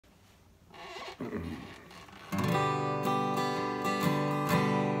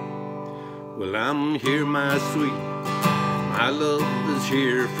Well, I'm here, my sweet, my love is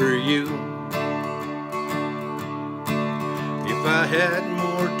here for you. If I had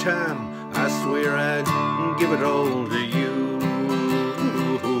more time, I swear I'd give it all to you.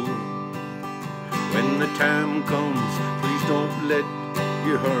 When the time comes, please don't let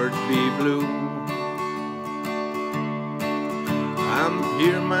your heart be blue. I'm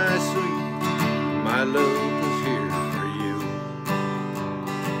here, my sweet, my love is here for you.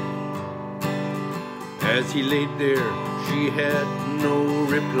 As he laid there, she had no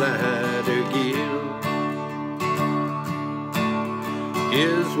reply to give.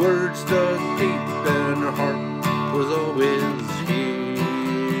 His words dug deep and her heart was always his.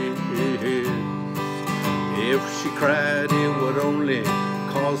 If she cried, it would only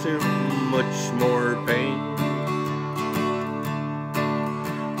cause him much more pain.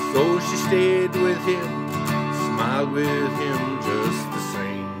 So she stayed with him, smiled with him just the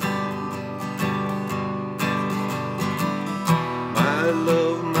same. My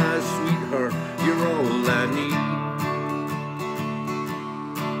love, my sweetheart, you're all I need.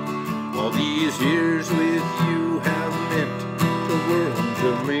 All these years with you have meant the world to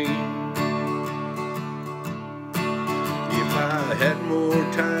me. If I had more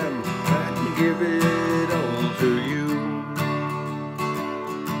time, I'd give it all to you.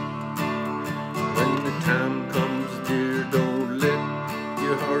 When the time comes, dear, don't let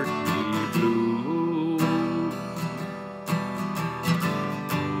your heart be blue.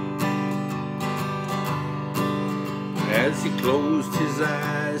 As he closed his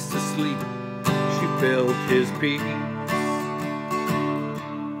eyes to sleep, she felt his peace.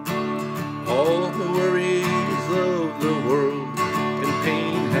 All the worries of the world and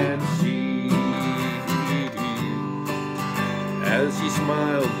pain had ceased. As he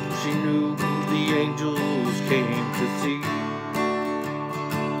smiled, she knew the angels came to see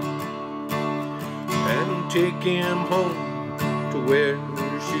and take him home to where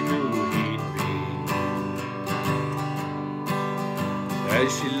she knew he'd be. As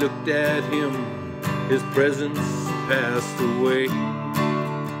she looked at him, his presence passed away,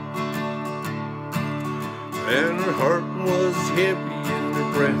 and her heart was heavy and her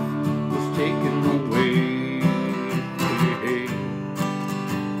breath was taken away.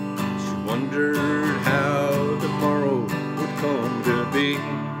 She wondered how tomorrow would come to be.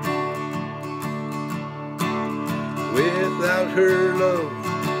 Without her love,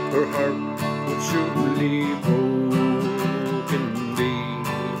 her heart would surely broken be.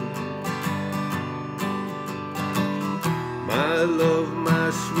 My love, my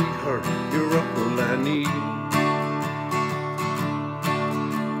sweetheart, you're all I need.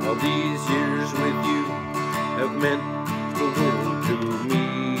 All these years with you have meant the world to me.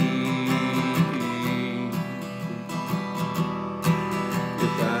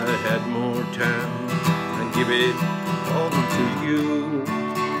 If I had more time, I'd give it all to you.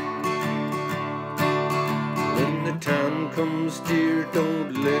 When the time comes, dear,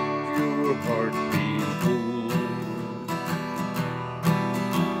 don't let your heart be full.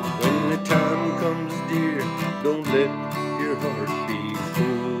 When the time comes, dear, don't let your heart be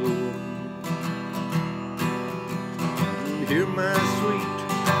full. Here, my sweet,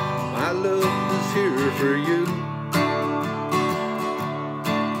 my love is here for you.